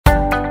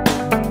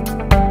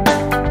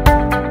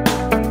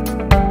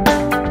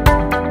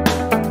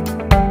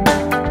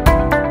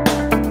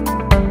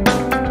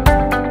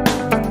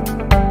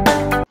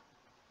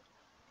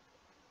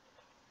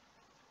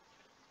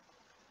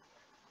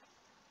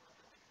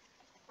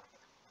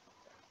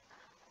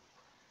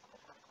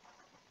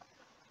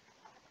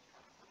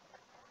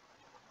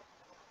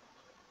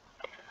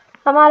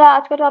हमारा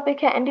आज का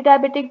टॉपिक है एंटी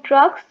डायबिटिक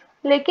ड्रग्स।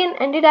 लेकिन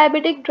एंटी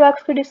डायबिटिक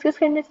ड्रग्स को डिस्कस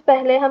करने से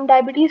पहले हम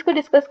डायबिटीज़ को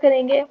डिस्कस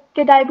करेंगे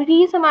कि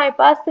डायबिटीज़ हमारे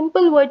पास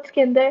सिंपल वर्ड्स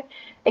के अंदर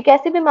एक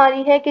ऐसी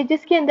बीमारी है कि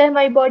जिसके अंदर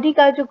हमारी बॉडी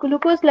का जो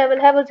ग्लूकोज लेवल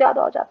है वो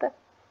ज़्यादा हो जाता है।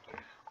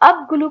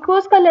 अब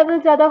ग्लूकोज का लेवल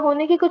ज़्यादा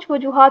होने की कुछ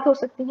वजूहात हो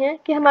सकती हैं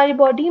कि हमारी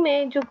बॉडी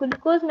में जो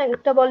ग्लूकोज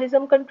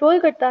मेटाबॉलिज्म कंट्रोल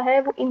करता है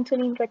वो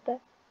इंसुलिन करता है।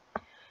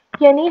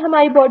 यानी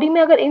हमारी बॉडी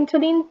में अगर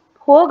इंसुलिन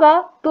होगा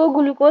तो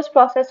ग्लूकोज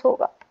प्रोसेस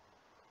होगा।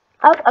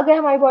 अब अगर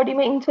हमारी बॉडी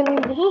में इंसुलिन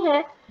नहीं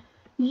है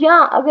या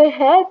अगर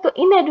है तो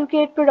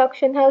इनएडुकेट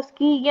प्रोडक्शन है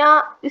उसकी,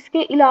 या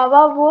इसके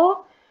अलावा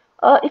वो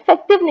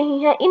इफेक्टिव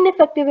नहीं है,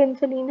 इनइफेक्टिव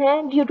इंसुलिन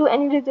है ड्यू टू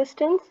एनी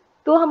रेजिस्टेंस,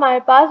 तो हमारे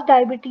पास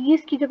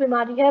डायबिटीज़ की जो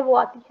बीमारी है वो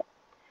आती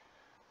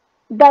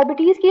है।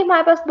 डायबिटीज़ की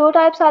हमारे पास दो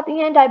टाइप्स आती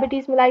हैं,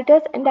 diabetes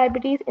mellitus and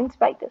diabetes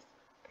इंस्पिटस।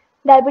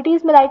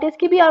 Diabetes mellitus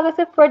की भी आगे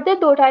से फर्दर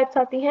दो टाइप्स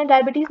आती हैं,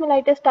 diabetes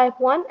mellitus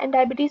type 1 and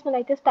diabetes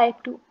mellitus type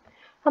 2।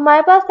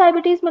 हमारे पास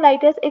डायबिटीज़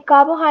मेलाइटस एक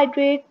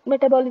कार्बोहाइड्रेट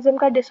मेटाबॉलिज्म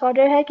का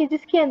डिसऑर्डर है कि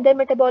जिसके अंदर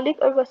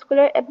मेटाबॉलिक और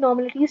वस्कुलर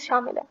एबनॉर्मलिटीज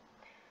शामिल है।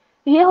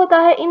 ये होता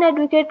है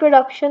इनएडुकेट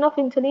प्रोडक्शन ऑफ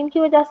इंसुलिन की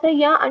वजह से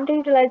या अंडर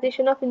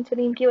यूटिलाइजेशन ऑफ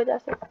इंसुलिन की वजह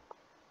से।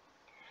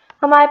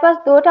 हमारे पास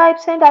दो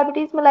टाइप्स हैं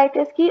डायबिटीज़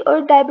मेलाइटस की,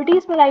 और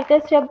डायबिटीज़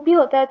मेलाइटस जब भी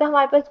होता है तो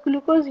हमारे पास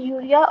ग्लूकोज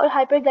यूरिया और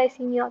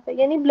हाइपरग्लाइसीमिया होता है,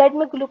 यानी ब्लड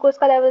में ग्लूकोज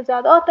का लेवल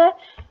ज़्यादा होता है।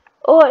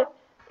 और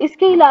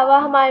इसके अलावा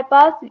हमारे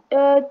पास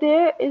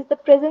there is the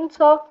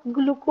presence of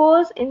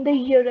glucose in the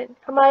urine.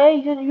 हमारा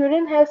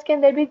यूरिन है उसके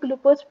अंदर भी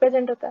ग्लूकोज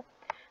प्रेजेंट होता है,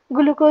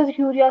 ग्लूकोज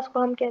यूरिया उसको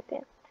हम कहते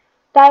हैं।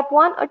 टाइप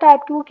 1 और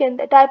टाइप 2 के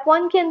अंदर, टाइप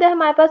 1 के अंदर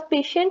हमारे पास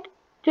पेशेंट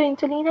जो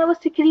इंसुलिन है वो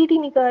सिक्रीट ही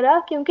नहीं कर रहा,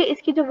 क्योंकि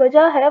इसकी जो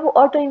वजह है वो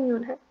ऑटो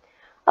इम्यून है।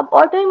 अब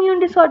ऑटो इम्यून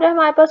डिसऑर्डर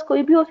हमारे पास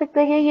कोई भी हो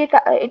सकता है, ये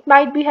इट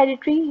माइट बी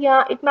हेरिडिटरी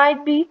या it might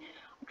be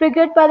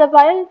triggered by the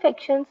viral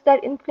infections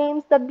that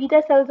इन्फ्लेम्स the beta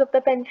cells of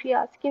the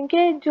pancreas,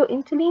 क्योंकि जो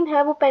इंसुलिन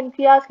है वो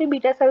पेनक्रियाज के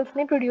बीटा सेल्स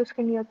ने प्रोड्यूस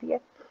करनी होती है।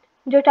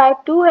 जो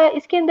टाइप 2 है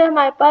इसके अंदर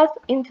हमारे पास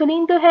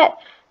इंसुलिन तो है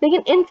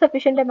लेकिन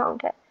इनसफिशिएंट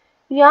अमाउंट है,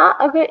 या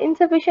अगर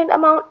इनसफिशिएंट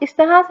अमाउंट इस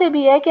तरह से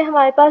भी है कि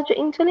हमारे पास जो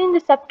इंसुलिन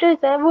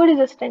रिसेप्टर्स हैं वो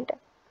रेजिस्टेंट है,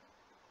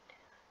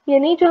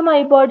 यानी जो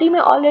हमारी बॉडी में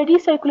ऑलरेडी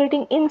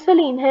सर्कुलेटिंग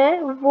इंसुलिन है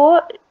वो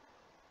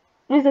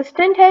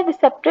रेजिस्टेंट है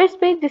रिसेप्टर्स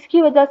पे,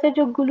 जिसकी वजह से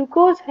जो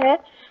ग्लूकोज है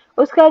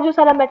उसका जो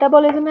सारा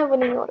मेटाबॉलिज्म है वो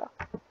नहीं हो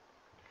रहा।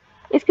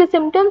 इसके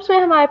सिम्टम्स में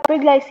हमारे पर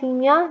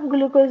glycaemia,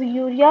 glucose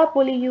urea,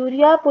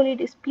 polyuria,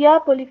 पोलीडिस्पिया,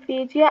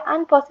 पोलीफेजिया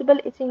and possible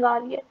etching आ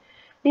रही है,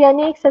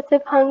 यानी excessive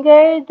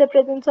hunger, the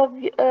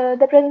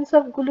presence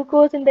of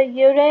glucose in the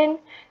urine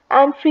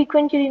and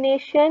frequent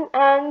urination,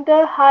 and the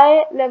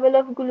high level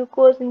of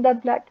glucose in the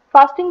blood.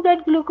 Fasting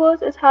blood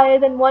glucose is higher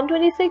than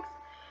 126,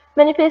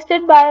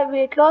 manifested by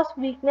weight loss,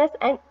 weakness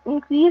and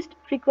increased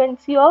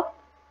frequency of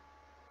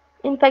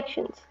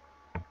infections.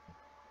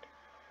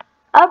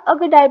 अब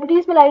अगर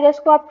diabetes mellitus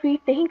को आप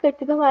treat नहीं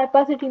करते तो हमारे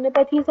पास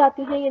रेटिनोपैथीज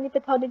आती हैं, यानी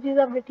pathologies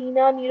of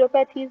retina,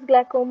 neuropathies,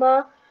 glaucoma,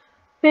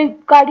 फिर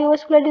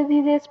cardiovascular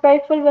diseases,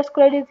 peripheral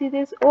vascular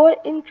diseases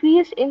और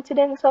इंक्रीज्ड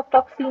इंसिडेंस ऑफ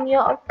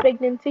टॉक्सीमिया और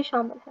प्रेगनेंसी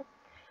शामिल है।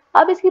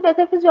 अब इसकी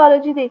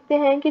पैथोफिजियोलॉजी देखते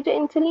हैं कि जो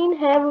इंसुलिन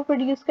है वो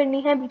प्रोड्यूस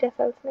करनी है बीटा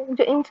सेल्स में।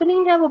 जो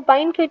इंसुलिन है वो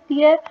बाइंड करती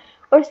है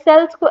और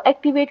सेल्स को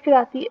एक्टिवेट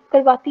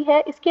करवाती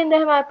है। इसके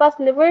अंदर हमारे पास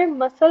liver,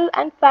 muscle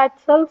and fat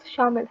cells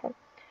शामिल है।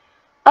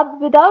 अब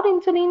without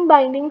insulin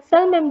binding,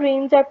 cell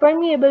membranes are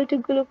permeable to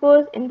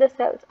glucose in the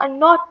cells, are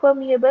not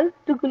permeable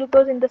to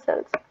glucose in the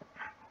cells.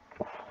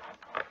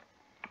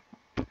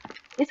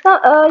 इसका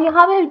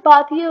यहाँ पे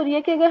बात ये हो रही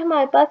है कि अगर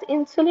हमारे पास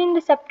इंसुलिन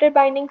रिसेप्टर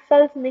बाइंडिंग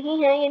सेल्स नहीं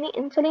है, यानी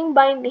इंसुलिन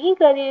बाइंड नहीं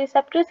कर रही है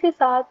रिसेप्टर्स के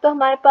साथ, तो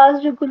हमारे पास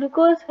जो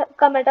ग्लूकोज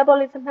का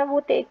मेटाबॉलिज्म है वो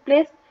टेक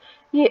प्लेस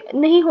ये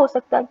नहीं हो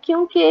सकता,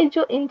 क्योंकि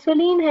जो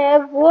इंसुलिन है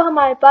वो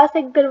हमारे पास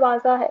एक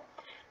दरवाज़ा है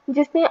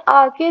जिसने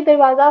आके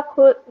दरवाज़ा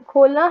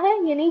खोलना है,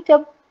 यानी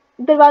जब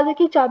दरवाजे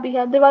की चाबी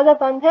है, दरवाज़ा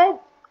बंद है,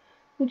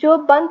 जो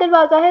बंद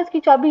दरवाज़ा है उसकी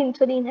चाबी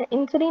इंसुलिन है,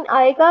 इंसुलिन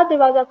आएगा,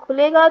 दरवाज़ा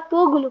खुलेगा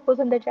तो ग्लूकोज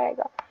अंदर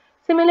जाएगा।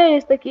 Similar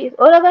is the case.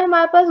 और अगर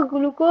हमारे पास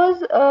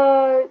ग्लूकोज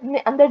ने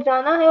अंदर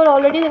जाना है और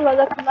ऑलरेडी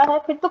दरवाज़ा खुला है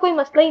फिर तो कोई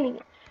मसला ही नहीं है,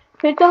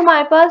 फिर तो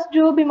हमारे पास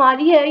जो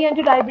बीमारी है या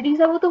जो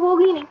डायबिटीज़ है वो तो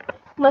होगी नहीं।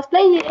 मसला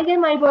ये है कि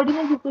हमारी बॉडी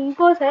में जो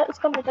ग्लूकोज है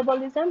उसका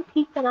मेटाबॉलिज्म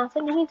ठीक तरह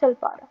से नहीं चल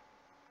पा रहा।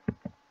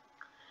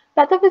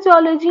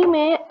 पैथोफिजियोलॉजी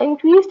में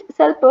इंक्रीज्ड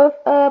सेल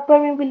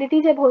परमेबिलिटी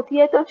जब होती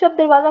है तो जब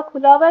दरवाज़ा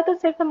खुला हुआ है तो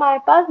सिर्फ हमारे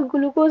पास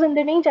ग्लूकोज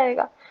अंदर नहीं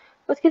जाएगा,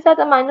 उसके साथ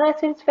amino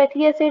acids,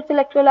 fatty acids,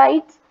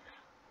 electrolytes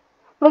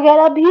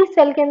वगैरह भी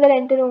सेल के अंदर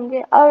एंटर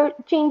होंगे और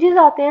चेंजेस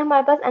आते हैं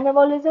हमारे पास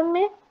एनाबॉलिज्म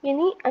में,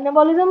 यानी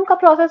एनाबॉलिज्म का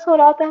प्रोसेस हो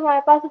रहा होता है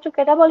हमारे पास, जो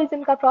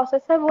कैटाबॉलिज्म का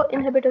प्रोसेस है वो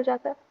इनहिबिट हो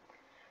जाता है।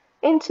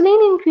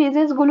 Insulin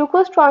increases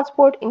glucose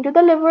transport into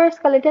the liver,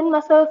 skeletal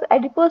muscles,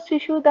 adipose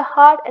tissue, the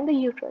heart, and the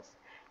uterus.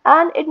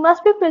 And it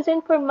must be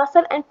present for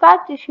muscle and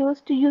fat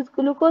tissues to use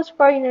glucose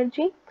for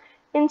energy.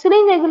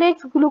 Insulin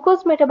regulates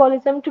glucose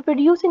metabolism to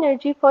produce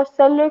energy for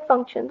cellular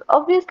functions.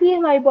 Obviously,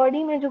 हमारी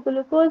body में जो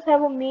glucose है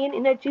वो main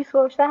energy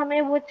source है,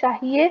 हमें वो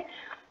चाहिए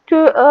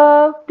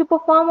to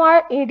perform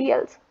our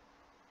ADLs.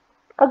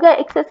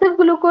 अगर excessive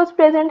glucose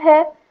present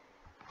है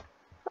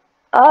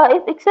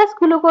If excess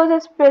glucose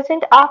is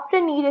present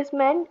after need is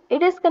met,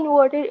 it is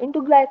converted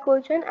into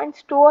glycogen and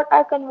stored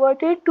or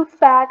converted to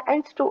fat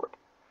and stored.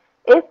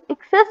 If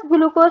excess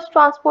glucose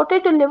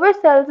transported to liver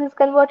cells is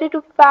converted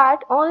to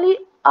fat only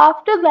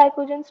after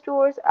glycogen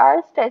stores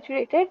are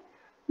saturated,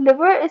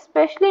 liver is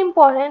especially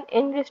important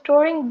in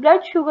restoring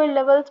blood sugar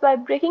levels by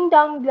breaking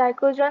down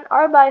glycogen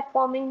or by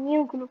forming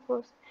new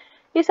glucose.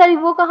 ये सारी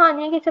वो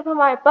कहानी है कि जब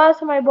हमारे पास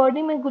हमारी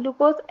body में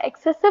ग्लूकोज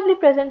एक्सेसिवली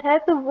प्रेजेंट है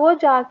तो वो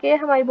जाके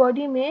हमारी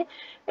बॉडी में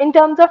in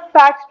terms of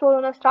fat store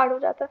होना स्टार्ट हो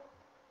जाता है।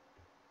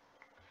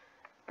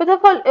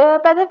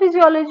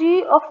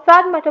 पैथोफिजियोलॉजी ऑफ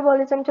फैट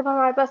मेटाबॉलिज्म जब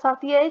हमारे पास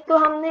आती है तो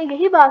हमने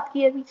यही बात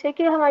की है पीछे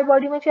कि हमारी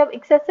बॉडी में जब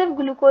एक्सेसिव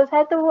ग्लूकोज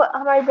है तो वो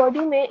हमारी बॉडी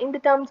में in the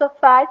terms of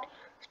fat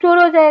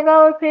store हो जाएगा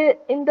और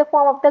फिर in the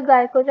form of the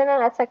glycogen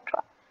and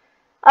etcetera.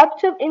 अब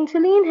जब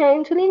इंसुलिन है,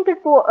 insulin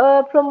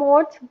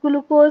promotes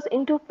glucose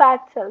into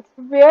fat cells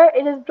where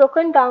it is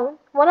broken down.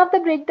 One of the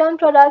breakdown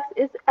products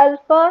is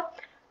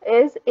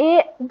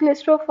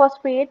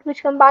A-glycerophosphate,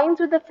 which combines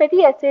with the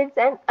fatty acids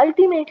and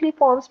ultimately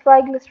forms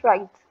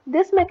triglycerides.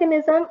 This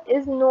mechanism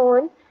is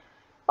known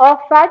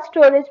of fat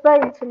storage by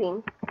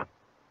insulin.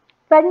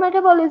 Fat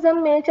metabolism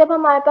में जब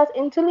हमारे पास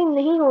insulin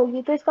नहीं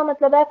होगी तो इसका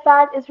मतलब है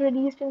fat is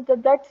released in the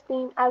blood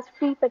stream as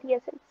free fatty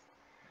acids.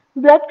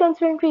 Blood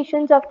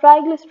concentrations of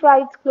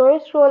triglycerides,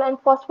 cholesterol and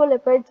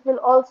phospholipids will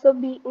also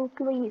be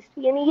increased.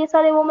 यानी ये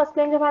सारे वो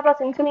मसले हैं जो हमारे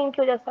पास इंसुलिन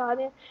की वजह से आ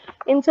रहे हैं.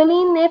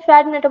 इंसुलिन ने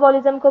फैट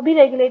मेटाबॉलिज्म को भी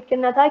रेगुलेट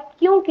करना था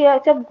क्योंकि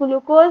जब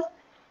ग्लूकोज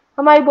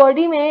हमारी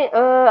बॉडी में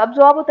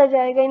अब्जॉर्ब होता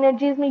जाएगा,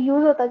 एनर्जीज में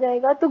यूज होता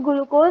जाएगा तो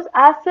ग्लूकोज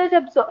एज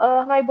सच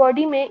हमारी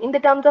बॉडी में in the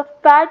terms of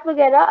fat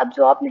वगैरह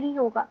अब्जॉर्ब नहीं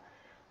होगा.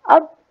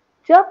 अब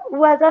जब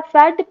वो एज अ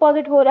फैट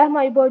डिपॉजिट हो रहा है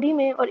हमारी बॉडी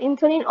में और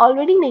इंसुलिन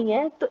ऑलरेडी नहीं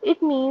है तो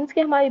इट मीन्स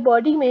कि हमारी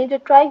बॉडी में जो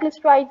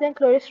ट्राइग्लिसराइड्स हैं,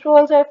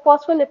 कोलेस्ट्रॉल्स और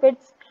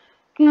फॉस्फोलिपिड्स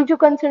की जो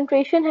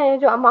कंसंट्रेशन है,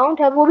 जो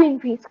अमाउंट है वो भी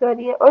इंक्रीज कर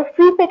रही है और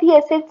फ्री फैटी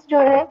एसिड्स जो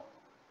है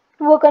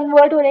वो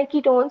कन्वर्ट हो रहे हैं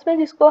कीटोन्स में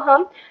जिसको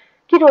हम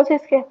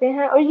कीटोसिस कहते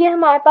हैं और ये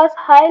हमारे पास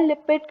हाई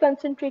लिपिड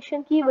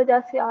कंसंट्रेशन की वजह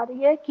से आ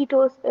रही है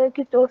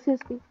कीटोसिस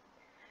भी.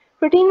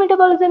 प्रोटीन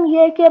मेटाबॉलिज्म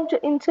ये है कि अब जो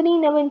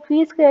इंसुलिन है वो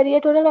इंक्रीज कर रही है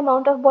total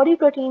amount of body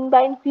protein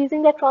by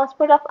increasing the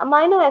transport of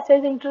amino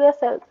acids into the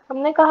sales.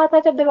 हमने कहा था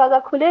जब दरवाजा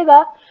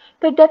खुलेगा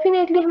तो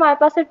डेफिनेटली हमारे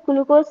पास सिर्फ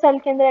ग्लूकोज सेल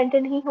के अंदर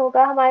एंटर नहीं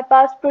होगा, हमारे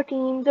पास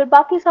प्रोटीन्स और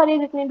बाकी सारे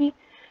जितने भी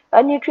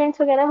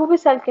न्यूट्रिएंट्स वगैरह वो भी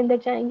सेल के अंदर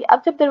जाएंगे.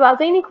 अब जब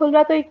दरवाजा ही नहीं खुल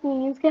रहा तो इट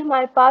मीन्स कि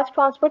हमारे पास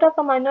ट्रांसपोर्ट ऑफ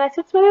अमाइनो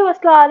एसिड्स में भी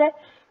मसला आ रहा है.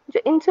 जो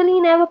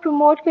इंसुलिन है वो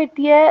प्रमोट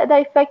करती है the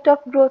effect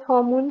of growth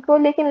hormone को,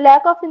 लेकिन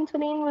lack of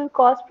insulin will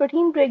cause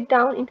protein break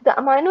down into the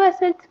amino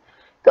acids.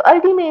 तो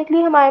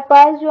अल्टीमेटली हमारे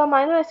पास जो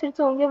अमाइनो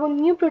एसिड्स होंगे वो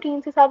न्यू प्रोटीन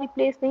के साथ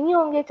रिप्लेस नहीं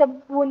होंगे.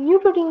 जब वो न्यू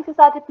प्रोटीन के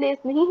साथ रिप्लेस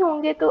नहीं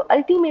होंगे तो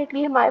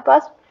अल्टीमेटली हमारे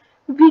पास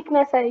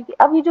वीकनेस आएगी.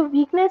 अब ये जो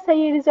वीकनेस है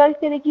ये रिजल्ट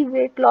करेगी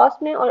वेट लॉस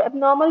में और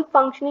abnormal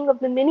functioning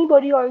of the many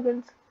body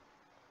organs.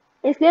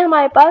 इसलिए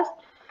हमारे पास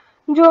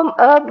जो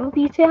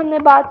पीछे हमने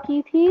बात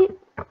की थी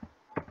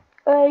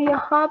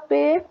यहाँ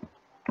पे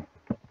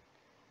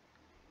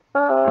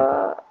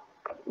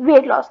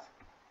वेट लॉस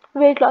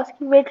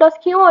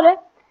क्यों हो रहा है?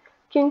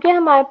 क्योंकि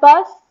हमारे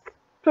पास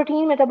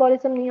प्रोटीन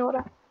मेटाबॉलिज्म नहीं हो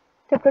रहा.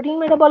 जब प्रोटीन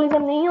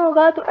मेटाबॉलिज्म नहीं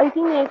होगा तो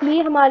अल्टीमेटली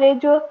हमारे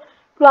जो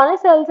पुराने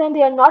सेल्स हैं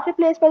they are not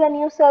replaced by the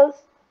new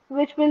sales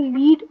which will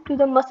lead to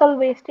the muscle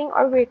wasting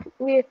और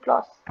वेट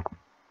लॉस.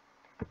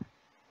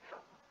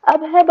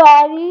 अब है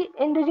बारी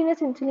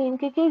एंडोजीनस इंसुलिन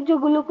की कि जो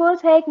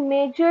ग्लूकोज है एक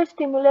मेजर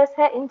स्टिमुलस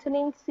है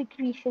इंसुलिन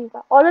सिक्रीशन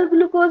का. Oral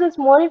glucose is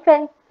more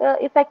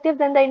effective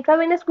than the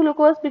intravenous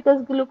glucose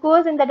because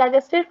glucose in the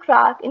digestive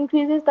tract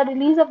increases the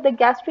release of the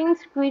gastrin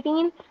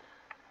secretin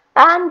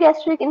and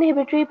gastric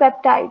inhibitory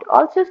peptide,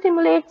 also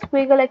stimulates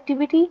vagal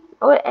activity.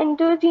 और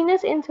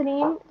endogenous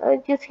insulin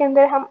जिसके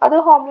अंदर हम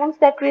other hormones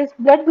that raise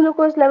blood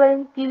glucose level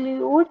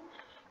include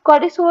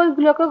cortisol,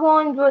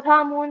 glucagon, growth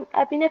hormone,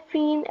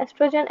 epinephrine,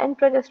 estrogen and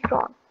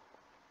progesterone.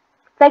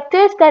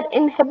 Factors that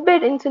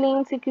inhibit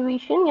insulin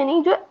secretion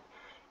यानी जो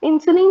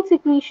insulin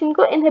secretion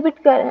को inhibit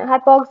कर रहे हैं,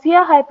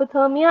 hypoxia,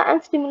 hypothermia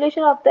and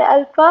stimulation of the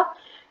alpha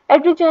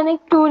एड्रिगेनिक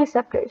 2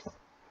 receptors.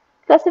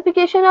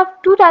 Classification of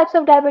two types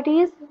of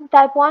diabetes.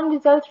 Type 1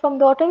 results from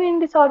the autoimmune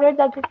disorder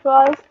that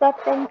destroys the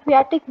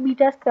pancreatic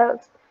beta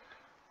cells.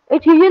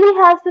 It usually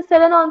has the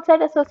sudden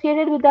onset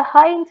associated with a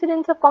high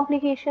incidence of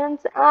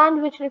complications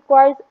and which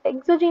requires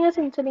exogenous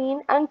insulin,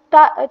 and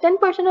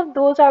 10% of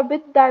those are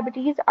with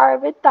diabetes are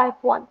with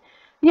type 1.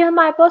 ये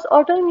हमारे पास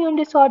auto immune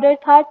disorder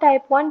था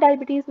type 1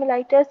 diabetes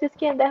mellitus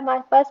जिसके अंदर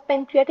हमारे पास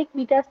pancreatic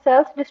beta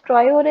cells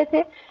destroy हो रहे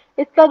थे.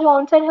 इसका जो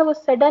ऑनसेट है वो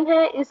सडन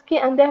है. इसके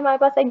अंदर हमारे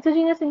पास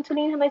एक्सोजीनस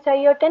इंसुलिन हमें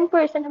चाहिए और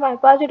 10% हमारे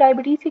पास जो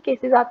डायबिटीज के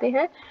केसेस आते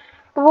हैं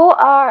वो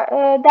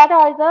that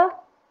are the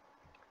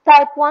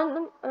type 1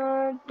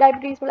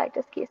 diabetes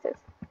mellitus cases.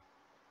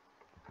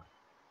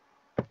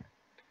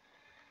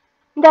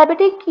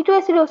 Diabetic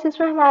ketoacidosis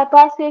में हमारे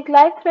पास एक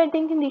लाइफ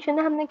थ्रेटनिंग कंडीशन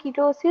है. हमने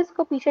कीटोसिस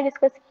को पीछे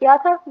डिस्कस किया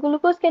था.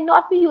 Glucose can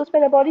not be used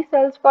by the body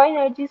cells for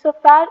energy so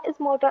fat is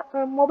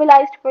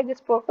mobilized for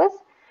this purpose.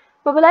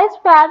 Mobilized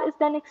fat is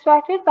then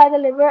extracted by the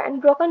liver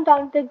and broken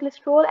down into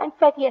glycerol and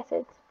fatty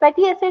acids.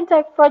 Fatty acids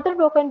are further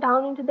broken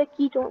down into the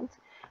ketones.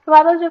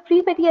 हमारे पास जो free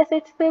fatty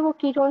acids थे वो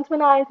ketones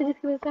बना रहे थे,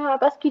 जिसकी वजह से हमारे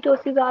पास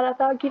कीटोसिस आ रहा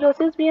था।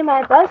 कीटोसिस भी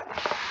हमारे पास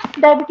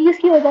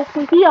डायबिटीज़ की वजह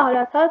से ही आ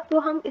रहा था, तो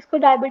हम इसको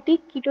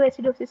डायबिटिक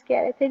कीटोएसिडोसिस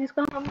कह रहे थे,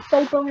 जिसको हम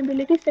सेल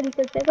परमिबिलिटी स्टडी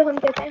करते हैं तो हम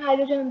कहते हैं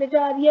हाइड्रोजन अंदर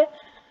जा रही है,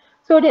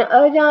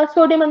 सोडियम जहाँ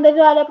सोडियम अंदर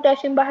जा रहा है,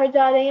 पोटेशियम बाहर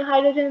जा रहे हैं,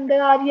 हाइड्रोजन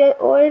अंदर आ रही है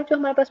और जो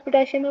हमारे पास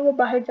पोटेशियम है वो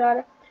बाहर जा रहा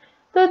है।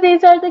 तो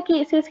दीज आर द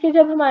केसेस कि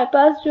जब हमारे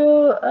पास जो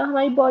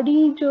हमारी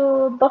बॉडी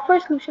जो बफर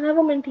सोल्यूशन है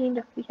वो मेंटेन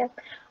रखती है।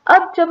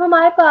 अब जब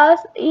हमारे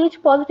पास एच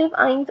पॉजिटिव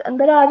आइंस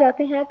अंदर आ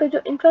जाते हैं तो जो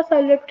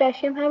इंट्रासेलुलर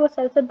पोटेशियम है वो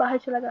सेल से बाहर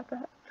चला जाता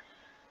है।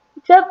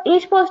 जब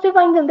एच पॉजिटिव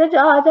आइंस अंदर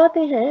आ जाते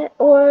हैं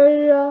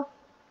और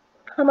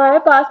हमारे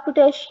पास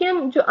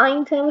पोटेशियम जो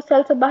आइंस हैं वो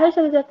सेल से बाहर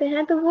चले जाते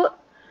हैं, तो वो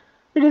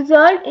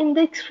result in the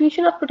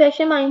excretion of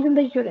potassium ions in the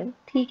urine.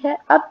 ठीक है,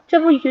 अब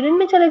जब वो यूरिन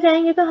में चले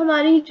जाएंगे तो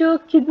हमारी जो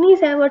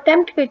किडनीज हैं वो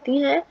अटेम्प्ट करती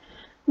हैं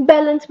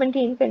बैलेंस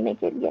मेंटेन करने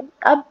के लिए।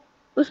 अब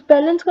उस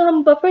बैलेंस को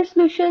हम बफर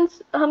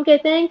सॉल्यूशंस हम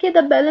कहते हैं कि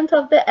the balance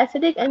of the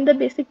acidic and the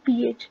basic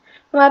pH.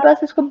 हमारे पास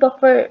इसको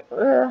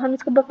हम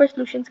इसको बफर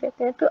सॉल्यूशंस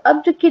कहते हैं। तो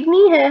अब जो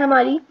किडनी है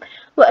हमारी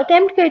वो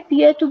अटेम्प्ट करती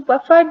है to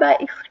buffer bye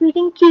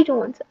excreting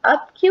ketones.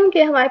 अब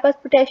क्योंकि हमारे पास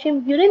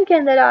पोटेशियम यूरिन के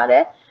अंदर आ रहा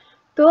है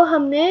तो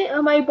हमने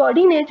हमारी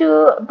बॉडी ने जो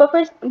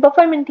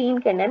बफर मेंटेन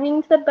करना है,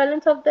 means the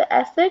balance of the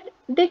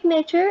acidic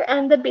nature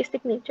and the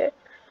basic nature.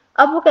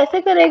 अब वो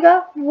कैसे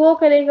करेगा, वो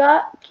करेगा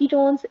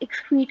कीटोन्स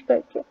एक्सक्रीट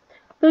करके।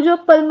 तो जो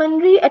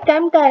पल्मोनरी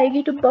अटेम्प्ट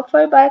आएगी टू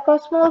बफर बाय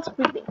ऑस्मोस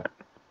ब्रीदिंग,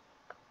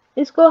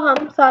 इसको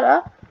हम सारा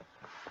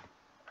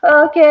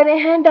कह रहे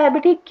हैं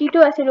डायबिटिक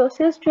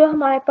कीटोएसिडोसिस, जो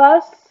हमारे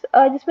पास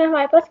जिसमें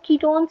हमारे पास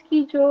कीटोन्स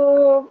की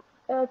जो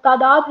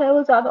तादाद है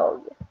वो ज़्यादा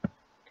होगी।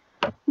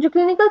 जो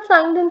क्लिनिकल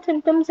साइंस एंड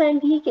सिम्टम्स हैं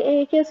डी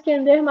के इसके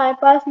अंदर हमारे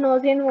पास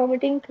nausea and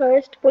vomiting,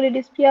 thirst,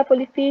 पोलिडिस्पिया,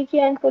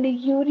 पोलिफेजिया and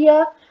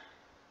polyuria,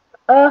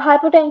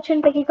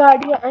 hypotension,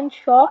 tachycardia and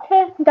shock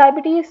है।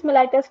 डायबिटीज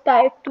मेलाइटस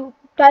टाइप 2,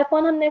 टाइप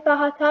 1 हमने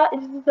कहा था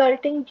is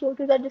resulting due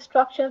to the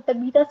destruction of the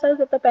beta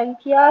cells of the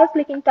pancreas,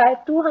 लेकिन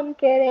टाइप 2 हम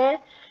कह रहे हैं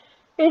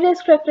it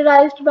is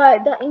characterised by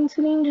the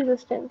insulin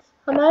resistance.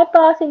 हमारे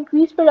पास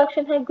इंक्रीज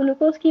प्रोडक्शन है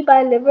ग्लूकोज की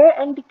bye liver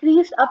and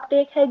decrease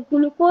Uptake है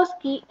ग्लूकोज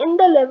की in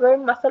the liver,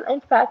 muscle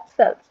and fat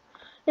cells.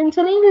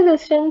 Insulin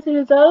resistance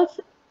results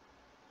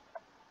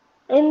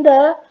in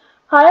the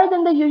higher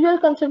than the usual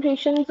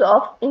concentrations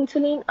of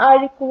insulin are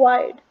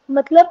required।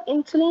 मतलब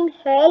insulin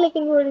है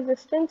लेकिन वो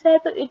resistance है,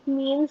 तो इट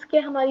मीन्स कि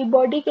हमारी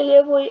बॉडी के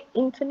लिए वो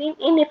इंसुलिन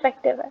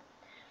इनइफेक्टिव है।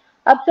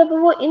 अब जब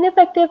वो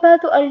इनइफेक्टिव है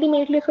तो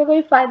अल्टीमेटली उसका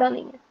कोई फायदा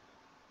नहीं है।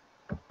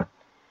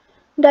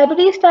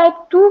 डायबिटीज टाइप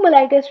 2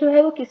 मेलाइटिस जो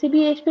है वो किसी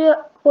भी एज पे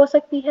हो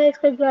सकती है।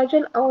 इसका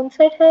ग्रेजुअल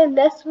ऑनसेट है,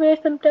 लेस सीवियर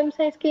सिम्टम्स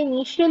हैं इसके,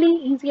 इनिशियली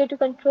ईजियर टू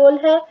कंट्रोल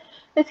है।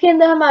 इसके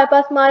अंदर हमारे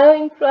पास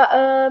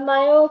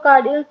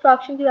मायोकार्डियल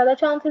इंफ्रैक्शन की ज़्यादा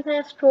चांसेस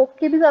हैं, स्ट्रोक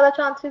के भी ज़्यादा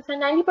चांसेस हैं।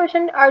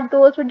 90% are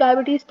those with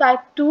diabetes type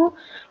 2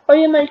 और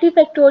ये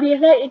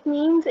मल्टीफैक्टोरियल है। It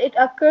means it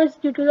occurs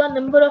due to the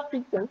number of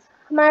reasons.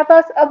 हमारे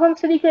पास अब हम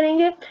स्टडी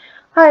करेंगे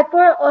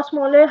hyper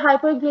osmolar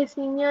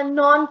hyperglycaemia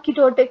non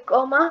ketotic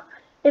coma.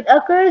 It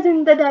occurs in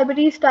the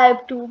diabetes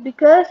type 2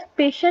 because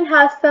patient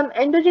has some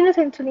endogenous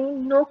insulin,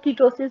 no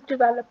ketosis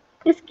develop।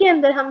 इसके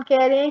अंदर हम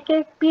कह रहे हैं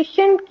कि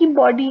पेशेंट की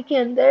बॉडी के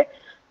अंदर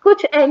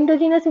कुछ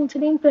एंडोजिनस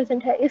इंसुलिन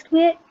प्रेजेंट है,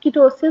 इसलिए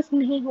कीटोसिस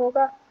नहीं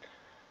होगा।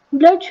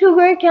 Blood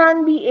sugar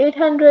can be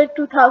 800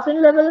 to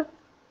 1000 level,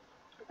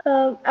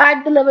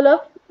 at the level of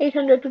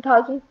 800 to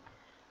 1000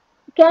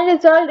 can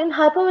result in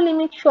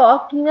hypovolemic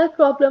shock, renal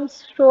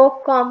problems,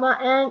 stroke, coma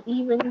and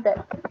even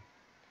death।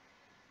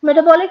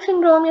 Metabolic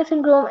syndrome या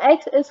syndrome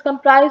X is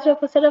comprised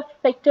of a set of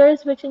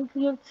factors which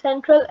include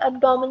central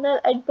abdominal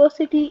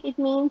adiposity. It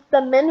means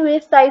the men's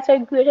waist size are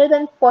greater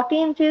than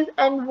 40 inches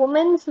and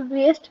women's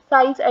waist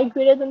size are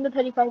greater than the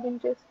 35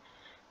 inches.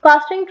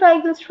 Fasting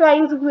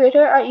triglycerides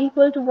greater or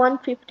equal to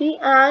 150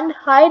 and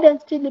high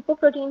density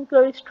lipoprotein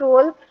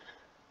cholesterol,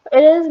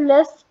 it is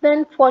less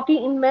than 40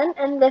 in men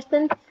and less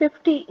than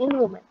 50 in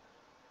women.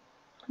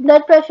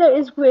 Blood pressure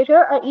is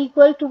greater or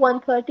equal to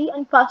 130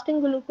 and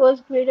fasting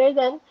glucose greater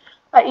than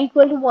or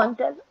equal to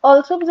 110.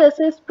 Also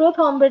possesses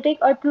prothrombotic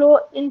or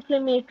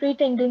pro-inflammatory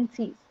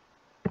tendencies.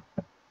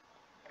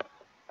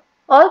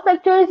 All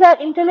factors are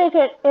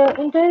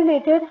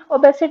interrelated.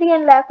 Obesity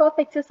and lack of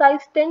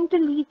exercise tend to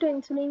lead to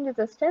insulin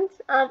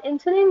resistance, and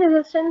insulin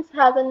resistance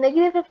has a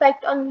negative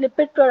effect on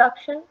lipid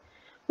production,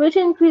 which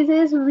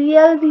increases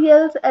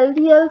VLDLs,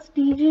 LDLs,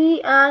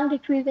 DG, and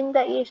decreasing the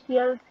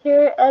HDLs.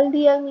 Here,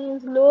 LDL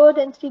means low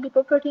density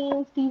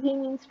lipoproteins, DG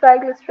means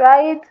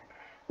triglycerides,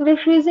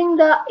 decreasing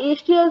the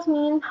HDLs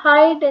means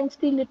high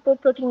density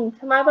lipoproteins।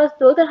 हमारे पास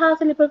दो तरह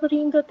से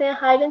lipoproteins होते हैं,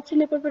 high density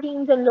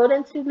lipoproteins and low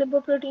density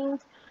lipoproteins,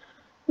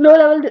 low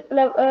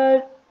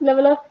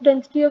level of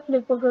density of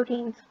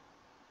lipoproteins।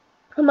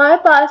 हमारे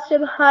पास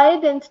जब high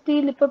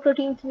density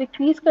lipoproteins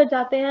decrease कर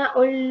जाते हैं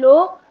और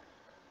लो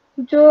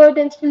जो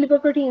डेंसिटी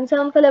लिपोप्रोटीन्स है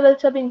उनका लेवल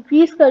जब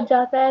इंक्रीज कर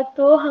जाता है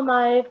तो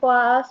हमारे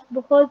पास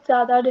बहुत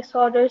ज़्यादा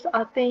डिसऑर्डर्स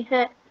आते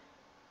हैं,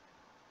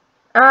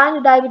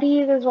 and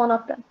diabetes is one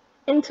of them.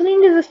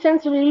 Insulin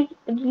resistance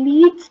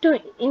leads to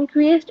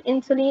increased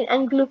insulin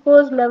and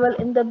glucose level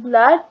in the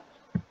blood.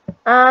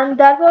 And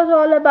that was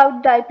all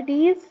about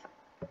diabetes.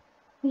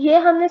 ये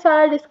हमने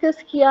सारा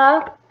डिस्कस किया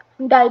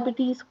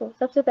डायबिटीज को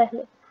सबसे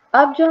पहले।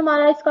 अब जो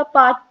हमारा इसका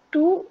पार्ट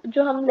 2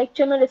 जो हम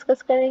लेक्चर में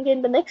डिस्कस करेंगे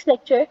इन द नेक्स्ट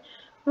लेक्चर,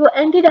 वो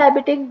एंटी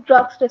डायबिटिक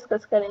ड्रग्स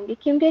डिस्कस करेंगे,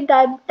 क्योंकि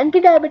एंटी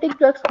डायबिटिक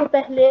ड्रग्स को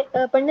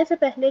पढ़ने से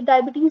पहले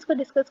डायबिटीज को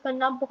डिस्कस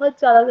करना बहुत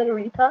ज़्यादा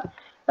ज़रूरी था,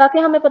 ताकि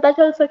हमें पता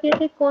चल सके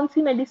कि कौन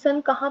सी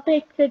मेडिसिन कहाँ पे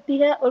एक्ट करती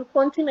है और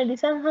कौन सी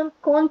मेडिसिन हम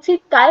कौन सी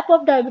टाइप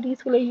ऑफ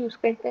डायबिटीज के लिए यूज़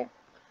करते हैं।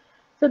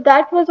 So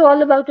that was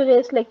all about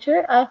today's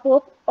lecture. I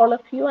hope all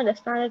of you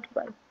understand it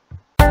well.